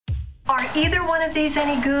Are either one of these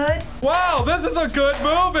any good? Wow, this is a good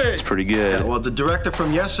movie. It's pretty good. Yeah, well, the director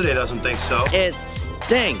from yesterday doesn't think so. It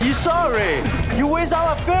stinks. You sorry? You waste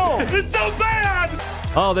our film. It's so bad.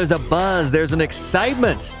 Oh, there's a buzz. There's an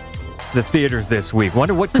excitement. The theaters this week.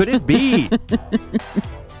 Wonder what could it be?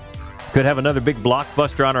 Could have another big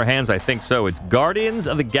blockbuster on our hands. I think so. It's Guardians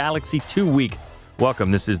of the Galaxy 2 week.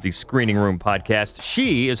 Welcome. This is the Screening Room Podcast.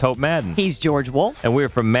 She is Hope Madden. He's George Wolf. And we're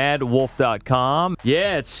from MadWolf.com.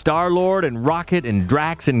 Yeah, it's Star-Lord and Rocket and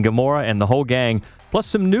Drax and Gamora and the whole gang, plus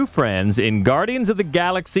some new friends in Guardians of the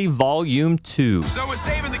Galaxy Volume 2. So we're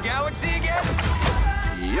saving the galaxy again?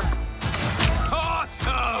 Yep.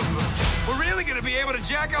 Awesome! We're really going to be able to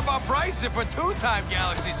jack up our price if we're two-time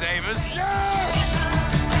galaxy savers.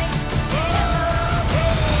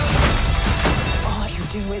 All you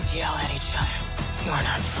do is yell at each other. You're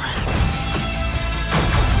not friends.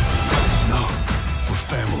 No, we're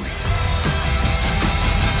family.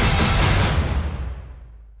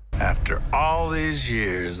 After all these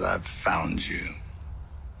years, I've found you.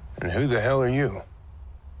 And who the hell are you?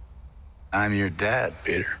 I'm your dad,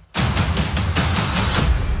 Peter.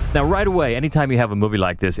 Now, right away, anytime you have a movie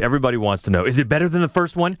like this, everybody wants to know, is it better than the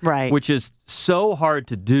first one? Right. Which is so hard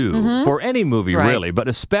to do for any movie, really, but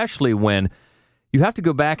especially when you have to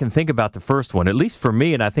go back and think about the first one. At least for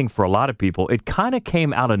me, and I think for a lot of people, it kind of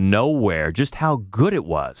came out of nowhere, just how good it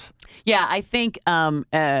was. Yeah, I think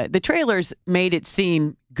the trailers made it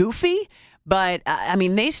seem goofy, but I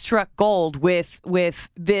mean, they struck gold with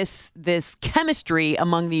this chemistry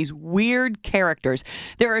among these weird characters.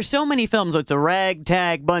 There are so many films, it's a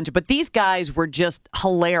ragtag bunch, but these guys were just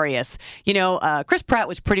hilarious. You know, Chris Pratt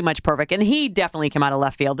was pretty much perfect, and he definitely came out of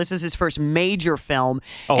left field. This is his first major film.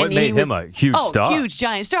 Oh, and it made him a huge star. Huge,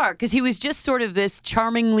 giant star, because he was just sort of this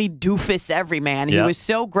charmingly doofus everyman. He was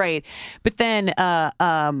so great. But then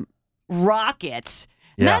Rocket...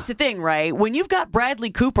 And that's the thing, right? When you've got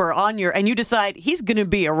Bradley Cooper on and you decide he's going to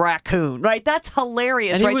be a raccoon, right? That's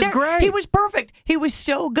hilarious, and right? He was great. He was perfect. He was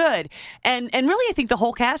so good. And really, I think the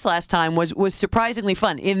whole cast last time was surprisingly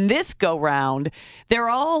fun. In this go round, they're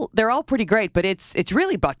all pretty great, but it's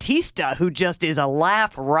really Bautista who just is a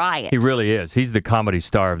laugh riot. He really is. He's the comedy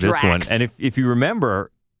star of this Drax. one. And if you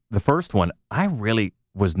remember the first one, I really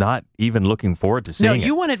was not even looking forward to seeing it. No,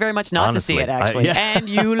 you wanted very much not honestly. to see it, actually. And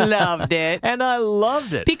you loved it. And I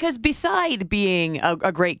loved it. Because beside being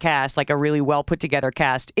a great cast, like a really well put together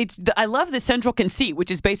cast, I love the central conceit,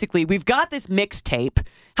 which is basically, we've got this mixtape.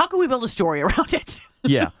 How can we build a story around it?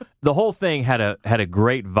 Yeah. The whole thing had a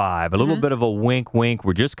great vibe, a little bit of a wink, wink.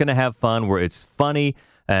 We're just going to have fun where it's funny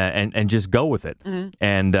and just go with it.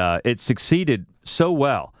 And it succeeded so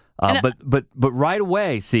well. But right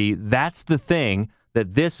away, see, that's the thing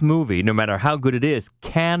that this movie, no matter how good it is,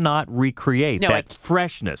 cannot recreate that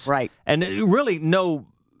freshness. Right. And really,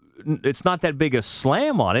 it's not that big a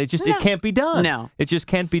slam on it. It can't be done. No. It just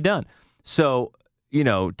can't be done. So, you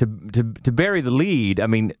know, to bury the lead, I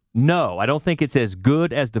mean, no, I don't think it's as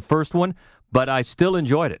good as the first one, but I still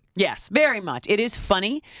enjoyed it. Yes, very much. It is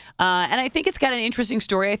funny, and I think it's got an interesting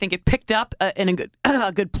story. I think it picked up in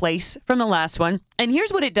a good place from the last one. And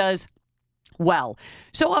here's what it does well.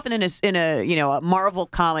 So often in a Marvel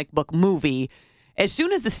comic book movie, as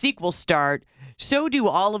soon as the sequels start, so do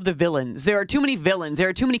all of the villains. There are too many villains. There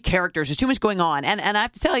are too many characters. There's too much going on. And I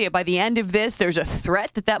have to tell you, by the end of this, there's a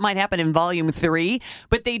threat that might happen in Volume 3,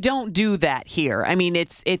 but they don't do that here. I mean,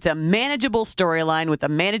 it's a manageable storyline with a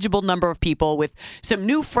manageable number of people, with some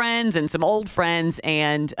new friends and some old friends,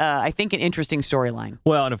 and I think an interesting storyline.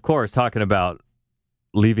 Well, and of course, talking about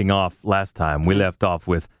leaving off last time, we left off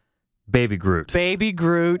with Baby Groot. Baby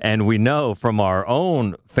Groot. And we know from our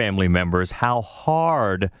own family members how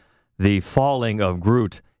hard the falling of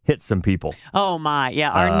Groot hit some people. Oh, my. Yeah,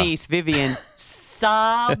 our niece, Vivian,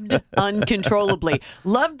 sobbed uncontrollably.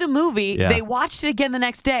 Loved the movie. Yeah. They watched it again the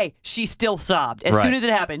next day. She still sobbed. As soon as it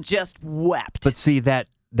happened, just wept. But see, that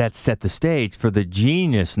set the stage for the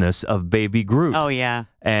geniusness of Baby Groot. Oh, yeah.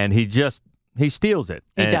 And he steals it.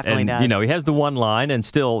 He definitely does. You know, he has the one line, and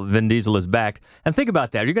still Vin Diesel is back. And think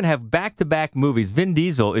about that. You're going to have back-to-back movies. Vin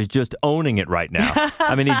Diesel is just owning it right now.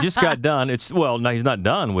 I mean, he just got done. No, he's not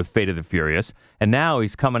done with Fate of the Furious. And now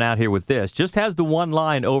he's coming out here with this. Just has the one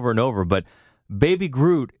line over and over, but Baby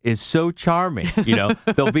Groot is so charming. You know,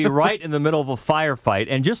 they'll be right in the middle of a firefight,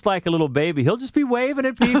 and just like a little baby, he'll just be waving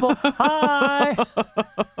at people. Hi!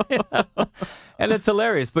 And it's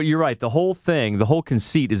hilarious. But you're right. The whole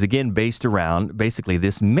conceit is, again, based around basically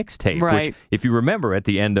this mixtape. Right. Which, if you remember, at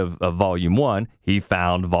the end of Volume 1, he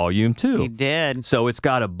found Volume 2. He did. So it's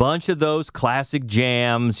got a bunch of those classic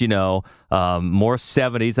jams, more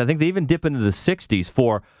 70s. I think they even dip into the 60s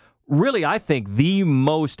for really, I think the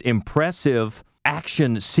most impressive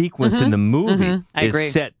action sequence in the movie I agree.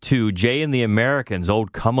 is set to Jay and the Americans,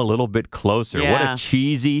 old Come a Little Bit Closer. What Yeah. a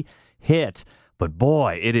cheesy hit. But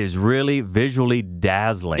boy, it is really visually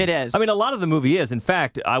dazzling. It is. I mean, a lot of the movie is. In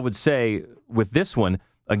fact, I would say with this one,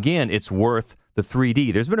 again, it's worth the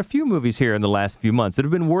 3D. There's been a few movies here in the last few months that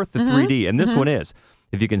have been worth the 3D, and this one is.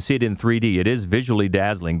 If you can see it in 3D, it is visually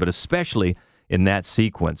dazzling, but especially in that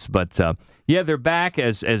sequence. But yeah, they're back,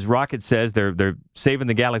 as Rocket says, they're saving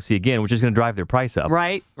the galaxy again, which is going to drive their price up.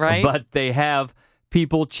 Right. But they have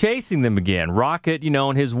people chasing them again. Rocket,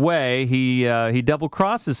 in his way, he double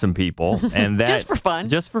crosses some people, and that Just for fun.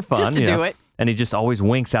 Just for fun, Just to do it. And he just always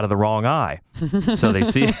winks out of the wrong eye, so they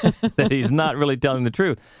see that he's not really telling the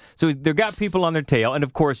truth. So they've got people on their tail, and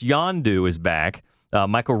of course Yondu is back.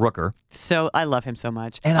 Michael Rooker. So I love him so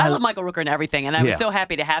much. And I love Michael Rooker and everything, and I was Yeah. so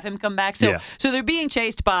happy to have him come back. So they're being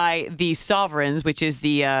chased by the Sovereigns, which is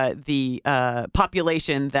the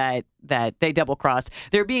population that they double cross.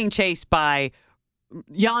 They're being chased by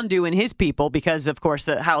Yondu and his people because, of course,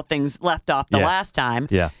 how things left off the last time.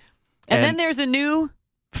 Yeah. And then there's a new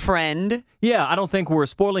friend. Yeah, I don't think we're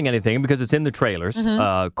spoiling anything because it's in the trailers.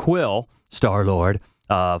 Quill, Star-Lord,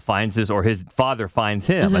 finds his father finds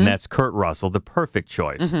him, and that's Kurt Russell, the perfect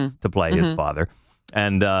choice to play his father.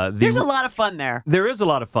 And There's a lot of fun there. There is a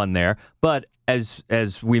lot of fun there, but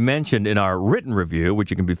as we mentioned in our written review,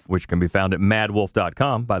 which can be found at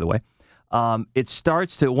madwolf.com, by the way, it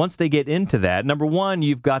starts to, once they get into that, number one,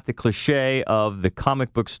 you've got the cliche of the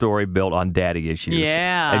comic book story built on daddy issues,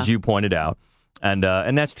 as you pointed out. And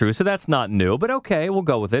that's true. So that's not new, but okay, we'll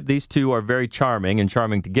go with it. These two are very charming and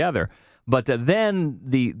charming together. But then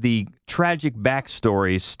the tragic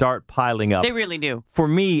backstories start piling up. They really do. For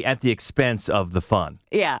me, at the expense of the fun.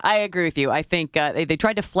 Yeah, I agree with you. I think they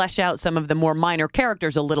tried to flesh out some of the more minor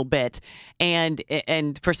characters a little bit, and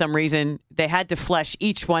for some reason they had to flesh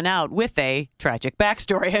each one out with a tragic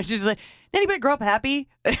backstory. I was just like, did anybody grow up happy?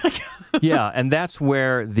 Yeah, and that's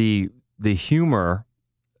where the humor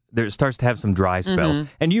there starts to have some dry spells.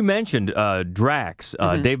 And you mentioned Drax,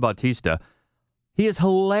 Dave Bautista. He is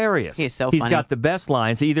hilarious. He is so He's funny. got the best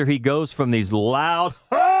lines. Either he goes from these loud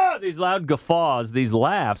guffaws, these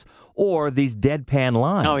laughs, or these deadpan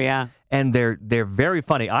lines. Oh, yeah. And they're very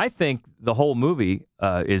funny. I think the whole movie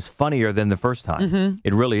is funnier than the first time.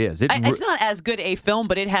 It really is. It's not as good a film,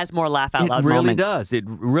 but it has more laugh out loud It really moments. does. It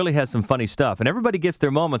really has some funny stuff. And everybody gets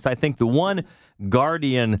their moments. I think the one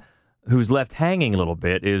Guardian who's left hanging a little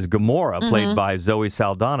bit is Gamora, played by Zoe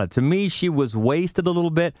Saldana. To me, she was wasted a little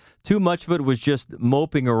bit. Too much of it was just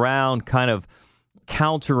moping around, kind of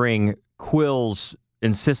countering Quill's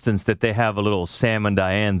insistence that they have a little Sam and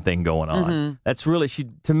Diane thing going on. That's really,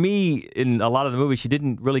 to me, in a lot of the movie, she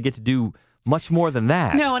didn't really get to do much more than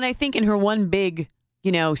that. No, and I think in her one big,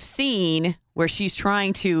 scene where she's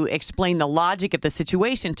trying to explain the logic of the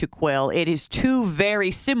situation to Quill, it is too very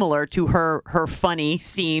similar to her funny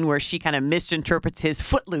scene where she kind of misinterprets his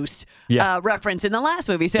Footloose reference in the last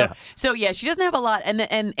movie. So yeah, she doesn't have a lot,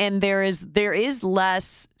 and there is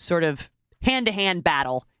less sort of hand-to-hand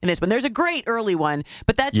battle in this one. There's a great early one,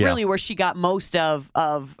 but that's really where she got most of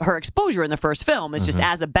her exposure in the first film, is just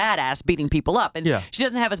as a badass beating people up. And she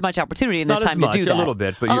doesn't have as much opportunity in this Not as time much, to do that. a little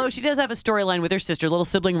bit. But although she does have a storyline with her sister, little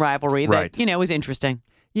sibling rivalry that, is interesting.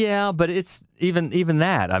 Yeah, but it's even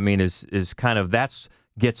that, I mean, is kind of, that's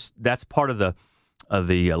part of the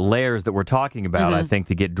layers that we're talking about, I think,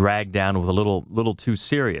 to get dragged down with a little too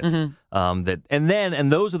serious.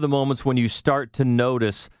 And those are the moments when you start to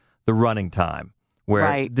notice the running time,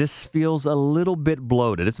 where this feels a little bit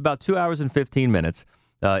bloated. It's about 2 hours and 15 minutes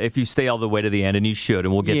if you stay all the way to the end, and you should,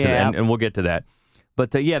 and we'll get to that, and we'll get to that.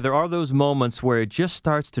 But there are those moments where it just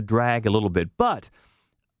starts to drag a little bit. But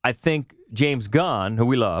I think James Gunn, who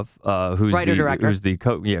we love, who's the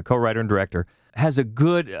co-writer and director, has a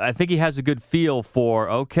good feel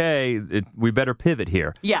for, we better pivot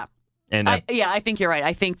here. Yeah. And I think you're right.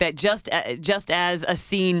 I think that just as a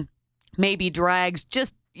scene maybe drags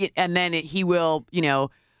and then he will,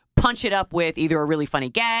 punch it up with either a really funny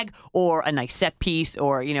gag or a nice set piece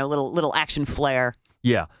or, little action flair.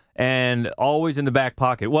 Yeah, and always in the back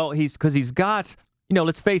pocket. Well, he's got,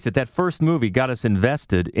 let's face it, that first movie got us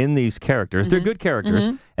invested in these characters. They're good characters,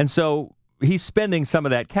 and so he's spending some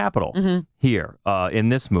of that capital here in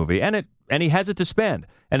this movie, and he has it to spend,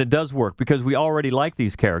 and it does work because we already like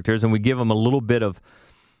these characters, and we give them a little bit of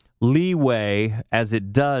leeway as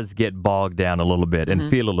it does get bogged down a little bit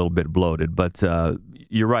and feel a little bit bloated. But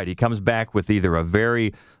you're right. He comes back with either a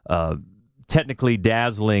very technically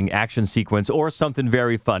dazzling action sequence or something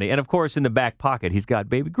very funny. And, of course, in the back pocket, he's got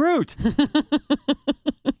Baby Groot.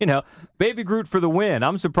 Baby Groot for the win.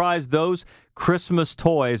 I'm surprised those Christmas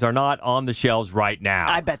toys are not on the shelves right now.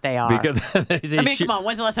 I bet they are. Because come on.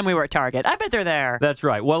 When's the last time we were at Target? I bet they're there. That's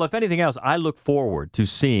right. Well, if anything else, I look forward to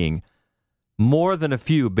seeing more than a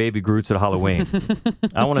few Baby Groots at Halloween.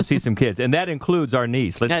 I want to see some kids. And that includes our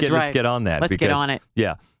niece. Let's get on that. Let's get on it.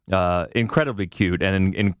 Yeah. Incredibly cute.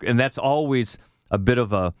 And that's always a bit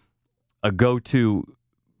of a go-to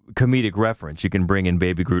comedic reference. You can bring in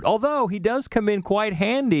Baby Groot. Although he does come in quite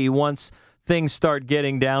handy once things start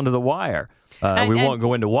getting down to the wire. We won't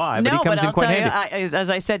go into why, but he comes in quite handy. As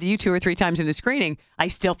I said to you 2 or 3 times in the screening, I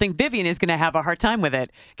still think Vivian is going to have a hard time with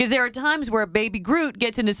it. Because there are times where Baby Groot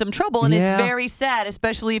gets into some trouble, and it's very sad,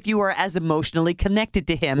 especially if you are as emotionally connected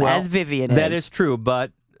to him as Vivian is. That is true,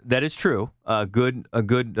 but that is true. A good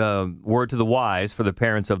word to the wise for the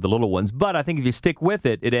parents of the little ones. But I think if you stick with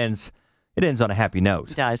it, it ends on a happy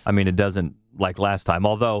note. It does. I mean, it doesn't like last time,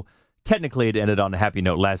 although technically it ended on a happy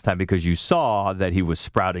note last time because you saw that he was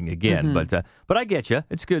sprouting again. But I get you.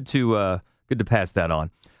 It's good to pass that on.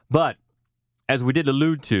 But as we did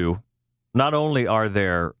allude to, not only are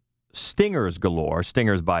there stingers galore,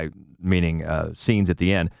 stingers by meaning scenes at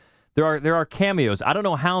the end, there are cameos. I don't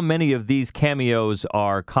know how many of these cameos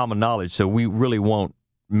are common knowledge, so we really won't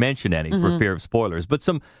mention any for fear of spoilers. But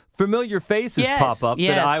some familiar faces pop up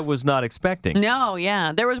that I was not expecting. No,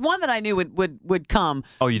 yeah. There was one that I knew would come.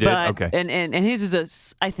 Oh, you did? Okay. And his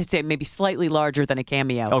is I would say maybe slightly larger than a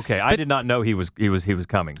cameo. Okay, I did not know he was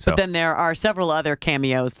coming. So. But then there are several other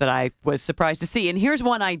cameos that I was surprised to see. And here's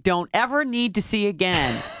one I don't ever need to see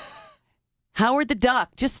again. Howard the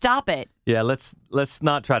Duck. Just stop it. Yeah, let's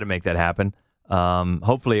not try to make that happen.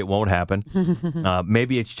 Hopefully it won't happen.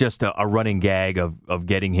 Maybe it's just a running gag of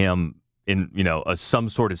getting him in, some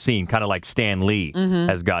sort of scene, kind of like Stan Lee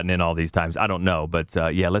has gotten in all these times. I don't know, but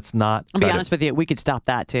let's not. I'll be honest with you, we could stop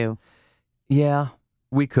that too. Yeah,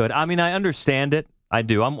 we could. I mean, I understand it. I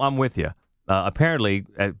do. I'm with you. Apparently,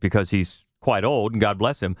 because he's quite old, and God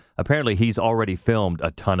bless him, apparently he's already filmed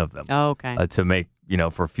a ton of them. Oh, okay. To make,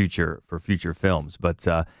 for future films. But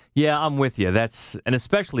I'm with you. And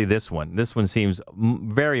especially this one. This one seems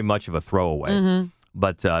very much of a throwaway.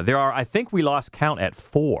 But there are, I think we lost count at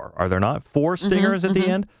 4, are there not? 4 stingers at the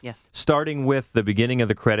end? Yes. Starting with the beginning of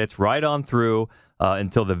the credits right on through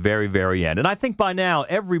until the very, very end. And I think by now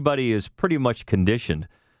everybody is pretty much conditioned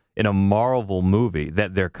in a Marvel movie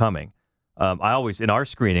that they're coming. I always, in our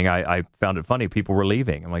screening, I found it funny. People were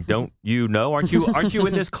leaving. I'm like, don't you know? Aren't you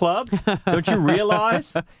in this club? Don't you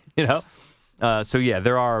realize? So yeah,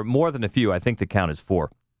 there are more than a few. I think the count is 4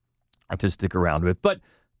 to stick around with. But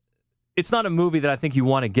it's not a movie that I think you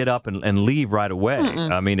want to get up and leave right away.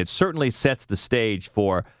 I mean, it certainly sets the stage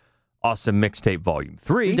for Awesome Mixtape Volume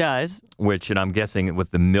 3. It does. Which, and I'm guessing with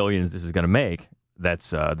the millions this is going to make,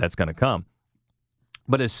 that's going to come.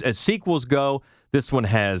 But as sequels go, this one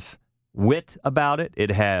has wit about it.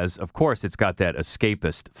 It has, of course, it's got that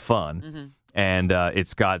escapist fun. And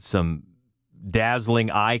it's got some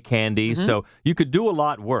dazzling eye candy. So you could do a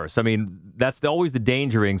lot worse. I mean, that's always the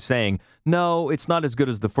danger in saying, no, it's not as good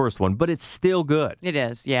as the first one, but it's still good. It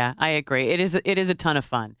is. Yeah, I agree. It is a ton of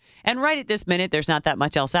fun. And right at this minute, there's not that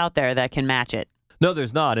much else out there that can match it. No,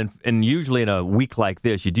 there's not. And usually in a week like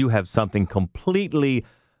this, you do have something completely,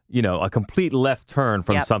 a complete left turn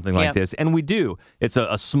from something like this. And we do. It's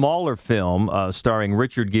a smaller film starring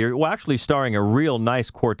Richard Gere, well, actually starring a real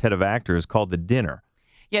nice quartet of actors called The Dinner.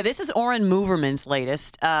 Yeah, this is Oren Moverman's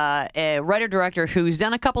latest, a writer-director who's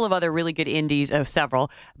done a couple of other really good indies, several,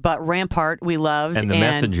 but Rampart we loved, and The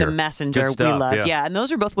Messenger we loved. Yeah, and those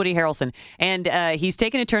are both Woody Harrelson. And he's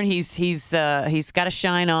taken a turn. He's got a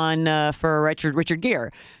shine on for Richard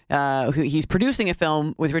Gere. He's producing a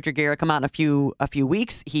film with Richard Gere, come out in a few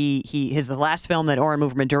weeks. His the last film that Oren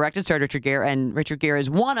Moverman directed starred Richard Gere, and Richard Gere is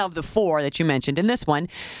one of the 4 that you mentioned in this one,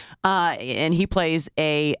 and he plays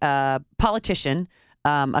a politician.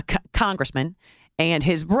 A congressman, and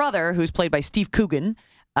his brother, who's played by Steve Coogan,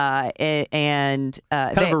 and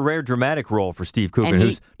kind of a rare dramatic role for Steve Coogan,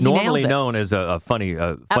 who's normally known as a funny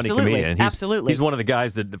comedian. He's one of the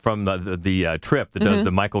guys that from the Trip that does the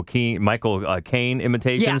Michael Caine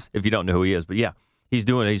imitations. If you don't know who he is, but yeah.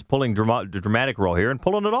 He's pulling dramatic role here and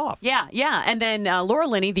pulling it off. Yeah. And then Laura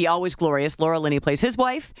Linney, the always glorious Laura Linney, plays his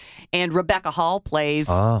wife, and Rebecca Hall plays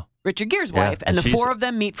Richard Gere's wife, and the 4 of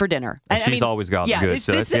them meet for dinner. And she's always got the goods.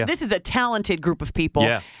 This is a talented group of people.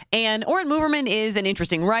 Yeah. And Oren Moverman is an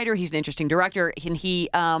interesting writer. He's an interesting director,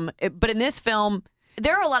 and but in this film,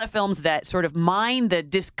 there are a lot of films that sort of mine the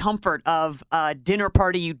discomfort of a dinner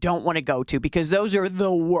party you don't want to go to, because those are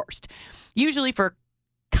the worst. usually for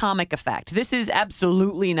comic effect. This is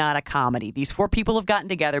absolutely not a comedy. These 4 people have gotten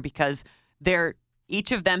together because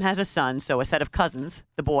each of them has a son, so a set of cousins,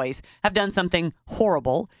 the boys, have done something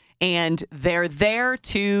horrible, and they're there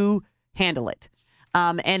to handle it.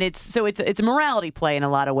 And it's a morality play in a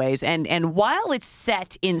lot of ways. And while it's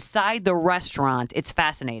set inside the restaurant, it's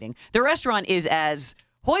fascinating. The restaurant is as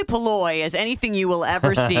hoi polloi as anything you will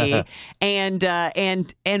ever see. and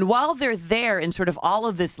while they're there in sort of all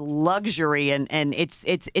of this luxury, and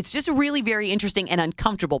it's just really very interesting and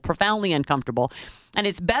uncomfortable, profoundly uncomfortable. And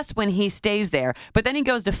it's best when he stays there. But then he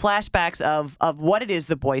goes to flashbacks of what it is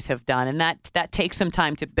the boys have done, and that takes some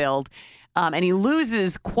time to build. And he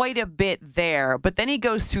loses quite a bit there, but then he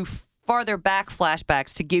goes through farther back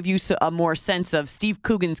flashbacks to give you a more sense of Steve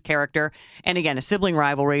Coogan's character. And again, a sibling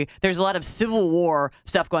rivalry. There's a lot of Civil War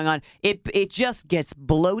stuff going on. It just gets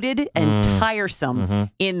bloated and tiresome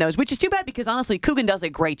in those, which is too bad because honestly, Coogan does a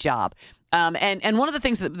great job. And one of the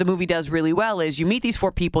things that the movie does really well is you meet these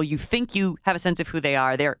 4 people, you think you have a sense of who they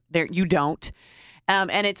are. You don't.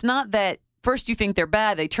 And it's not that first you think they're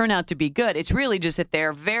bad, they turn out to be good. It's really just that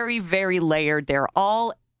they're very, very layered. They're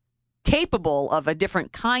all capable of a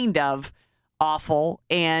different kind of awful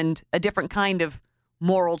and a different kind of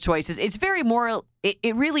moral choices. It's very moral.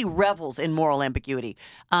 It really revels in moral ambiguity.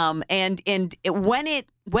 And when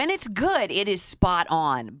it's good, it is spot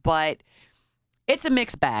on. But it's a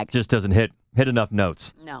mixed bag. Just doesn't hit enough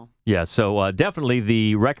notes. No. Yeah, so definitely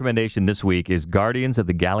the recommendation this week is Guardians of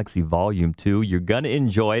the Galaxy Volume 2. You're going to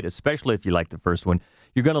enjoy it, especially if you like the first one.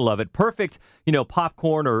 You're going to love it. Perfect,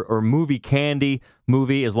 popcorn or movie candy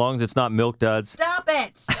movie, as long as it's not Milk Duds. Stop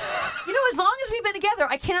it! As long as we've been together,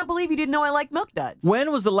 I cannot believe you didn't know I like Milk Duds.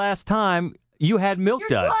 When was the last time you had Milk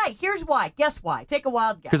Duds? Here's why. Guess why. Take a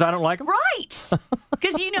wild guess. Because I don't like them? Right!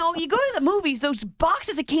 Because, you go to the movies, those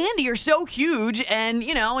boxes of candy are so huge, and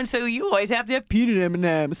so you always have to have peanut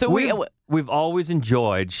M&Ms. So we've always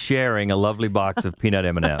enjoyed sharing a lovely box of peanut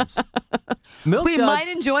M&Ms. We might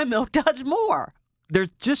enjoy Milk Duds more. They're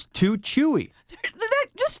just too chewy.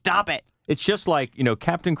 Just stop it. It's just like,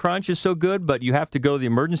 Captain Crunch is so good, but you have to go to the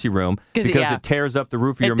emergency room because it tears up the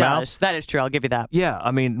roof of your mouth. That is true. I'll give you that. Yeah,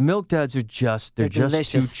 I mean, Milk Duds are just too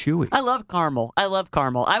chewy. I love caramel.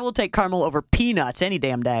 I will take caramel over peanuts any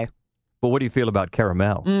damn day. But what do you feel about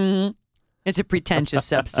caramel? Mm-hmm. It's a pretentious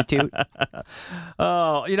substitute.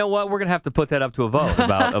 Oh, you know what? We're going to have to put that up to a vote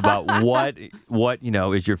about what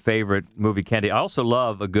is your favorite movie candy. I also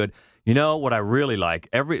love a good, what I really like.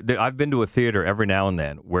 I've been to a theater every now and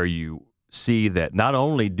then where you see that not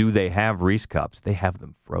only do they have Reese cups, they have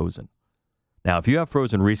them frozen. Now, if you have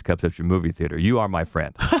frozen Reese cups at your movie theater, you are my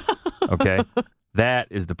friend. Okay? That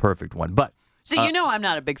is the perfect one. But see, I'm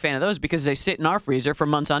not a big fan of those because they sit in our freezer for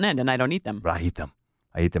months on end and I don't eat them. But I eat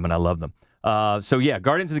them and I love them. So yeah,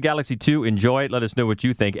 Guardians of the Galaxy 2, enjoy it. Let us know what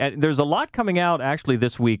you think. And there's a lot coming out actually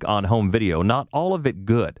this week on home video. Not all of it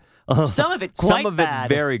good. Some of it quite Some of bad.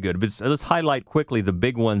 it very good. But let's highlight quickly the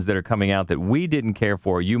big ones that are coming out that we didn't care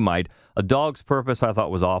for. You might. A Dog's Purpose I thought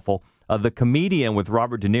was awful. The Comedian with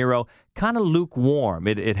Robert De Niro, kind of lukewarm.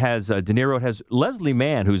 It has De Niro. It has Leslie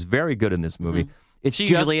Mann, who's very good in this movie. She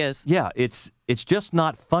usually is. Yeah, it's just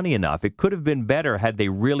not funny enough. It could have been better had they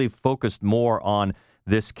really focused more on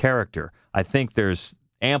this character. I think there's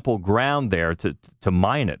ample ground there to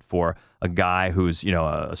mine it for a guy who's,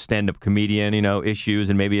 a stand-up comedian, issues,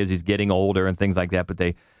 and maybe as he's getting older and things like that, but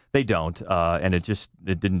they don't, and it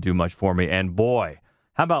didn't do much for me. And boy,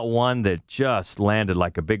 how about one that just landed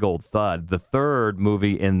like a big old thud? The third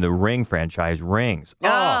movie in the Ring franchise, Rings. Oh,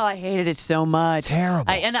 I hated it so much.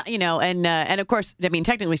 Terrible. And of course, I mean,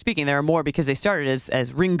 technically speaking, there are more because they started as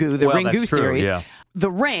Ringu, the Ringu that's true, series. yeah.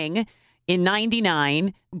 The Ring. In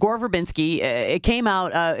 1999, Gore Verbinski, it came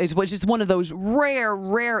out, was just one of those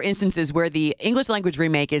rare instances where the English language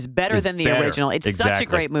remake is better than the original. It's such a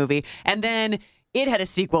great movie. And then it had a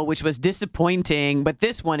sequel, which was disappointing, but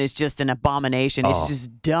this one is just an abomination. It's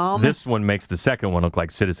just dumb. This one makes the second one look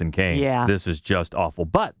like Citizen Kane. Yeah. This is just awful.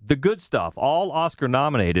 But the good stuff, all Oscar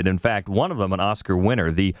nominated. In fact, one of them an Oscar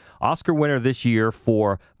winner. The Oscar winner this year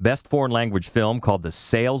for Best Foreign Language Film called The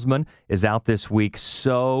Salesman is out this week.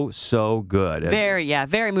 So good.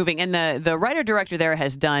 Very moving. And the writer-director there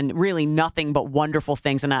has done really nothing but wonderful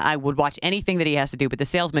things, and I would watch anything that he has to do. But The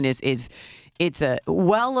Salesman it's a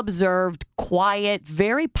well-observed, quiet,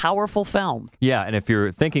 very powerful film. Yeah, and if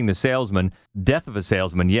you're thinking The Salesman, Death of a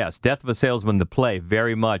Salesman, yes. Death of a Salesman, the play,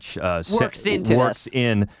 very much works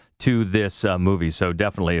into this movie. So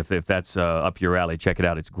definitely, if that's up your alley, check it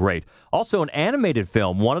out. It's great. Also, an animated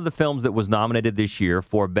film, one of the films that was nominated this year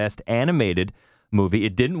for Best Animated movie.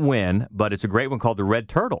 It didn't win, but it's a great one called The Red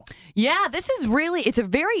Turtle. Yeah, it's a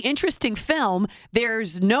very interesting film.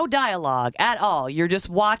 There's no dialogue at all. You're just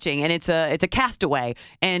watching, and it's a castaway,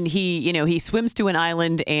 and he swims to an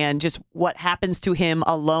island, and just what happens to him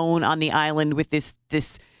alone on the island with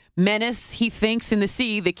this menace he thinks in the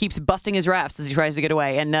sea that keeps busting his rafts as he tries to get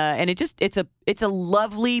away, and it's a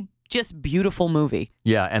lovely, just beautiful movie.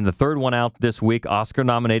 Yeah, and the third one out this week, Oscar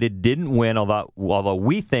nominated, didn't win, although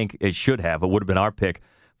we think it should have. It would have been our pick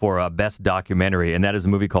for Best Documentary, and that is a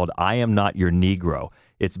movie called I Am Not Your Negro.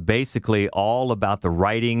 It's basically all about the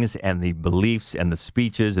writings and the beliefs and the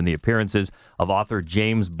speeches and the appearances of author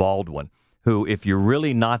James Baldwin, who, if you're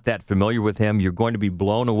really not that familiar with him, you're going to be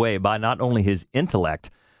blown away by not only his intellect,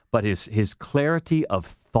 but his clarity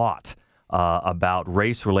of thought about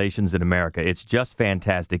race relations in America. It's just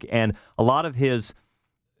fantastic. And a lot of his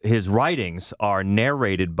writings are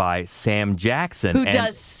narrated by Sam Jackson. Who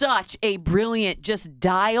does such a brilliant, just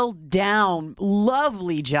dialed down,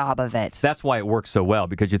 lovely job of it. That's why it works so well,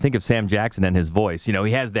 because you think of Sam Jackson and his voice. He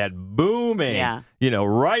has that booming,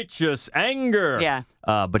 righteous anger. Yeah.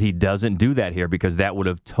 But he doesn't do that here, because that would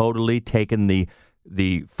have totally taken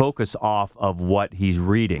the focus off of what he's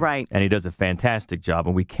reading. Right. And he does a fantastic job,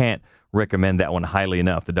 and we can't recommend that one highly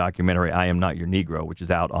enough, the documentary I Am Not Your Negro, which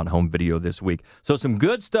is out on home video this week. So some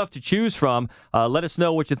good stuff to choose from. Let us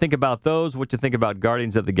know what you think about those, what you think about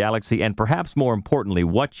Guardians of the Galaxy, and perhaps more importantly,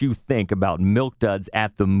 what you think about Milk Duds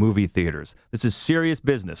at the movie theaters. This is serious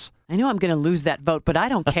business. I know I'm going to lose that vote, but I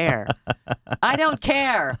don't care. I don't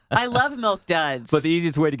care. I love Milk Duds. But the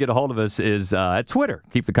easiest way to get a hold of us is at Twitter.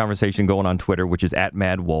 Keep the conversation going on Twitter, which is at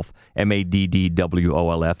MaddWolf,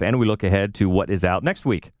 MaddWolf, and we look ahead to what is out next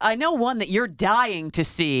week. I know one that you're dying to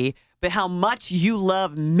see, but how much you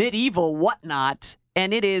love medieval whatnot,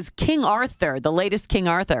 and it is King Arthur, the latest King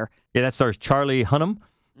Arthur. Yeah, that stars Charlie Hunnam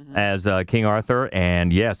as King Arthur,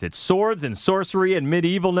 and yes, it's swords and sorcery and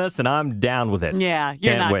medievalness, and I'm down with it. Yeah,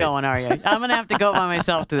 you're Can't not wait. going, are you? I'm going to have to go by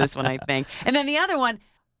myself to this one, I think. And then the other one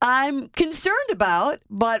I'm concerned about,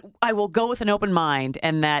 but I will go with an open mind,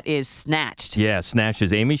 and that is Snatched. Yeah, Snatched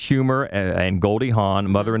is Amy Schumer and Goldie Hawn,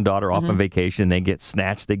 mother and daughter, off on vacation. They get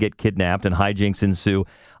snatched, they get kidnapped, and hijinks ensue.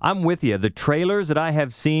 I'm with you. The trailers that I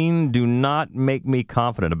have seen do not make me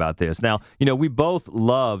confident about this. Now, we both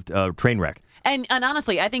loved Trainwreck. And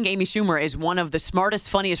honestly, I think Amy Schumer is one of the smartest,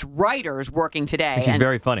 funniest writers working today. She's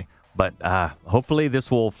very funny. But hopefully this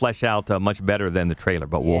will flesh out much better than the trailer.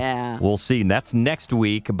 But we'll see. And that's next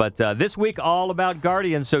week. But this week, all about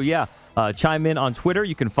Guardians. So, chime in on Twitter.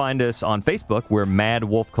 You can find us on Facebook. We're Mad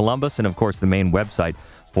Wolf Columbus. And, of course, the main website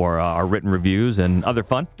for our written reviews and other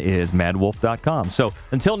fun is maddwolf.com. So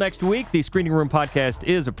until next week, the Screening Room Podcast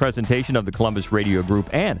is a presentation of the Columbus Radio Group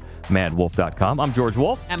and maddwolf.com. I'm George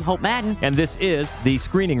Wolf. I'm Hope Madden. And this is the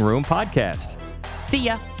Screening Room Podcast. See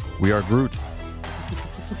ya. We are Groot.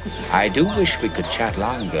 I do wish we could chat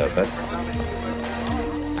longer, but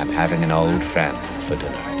I'm having an old friend for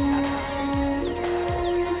dinner.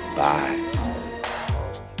 Bye.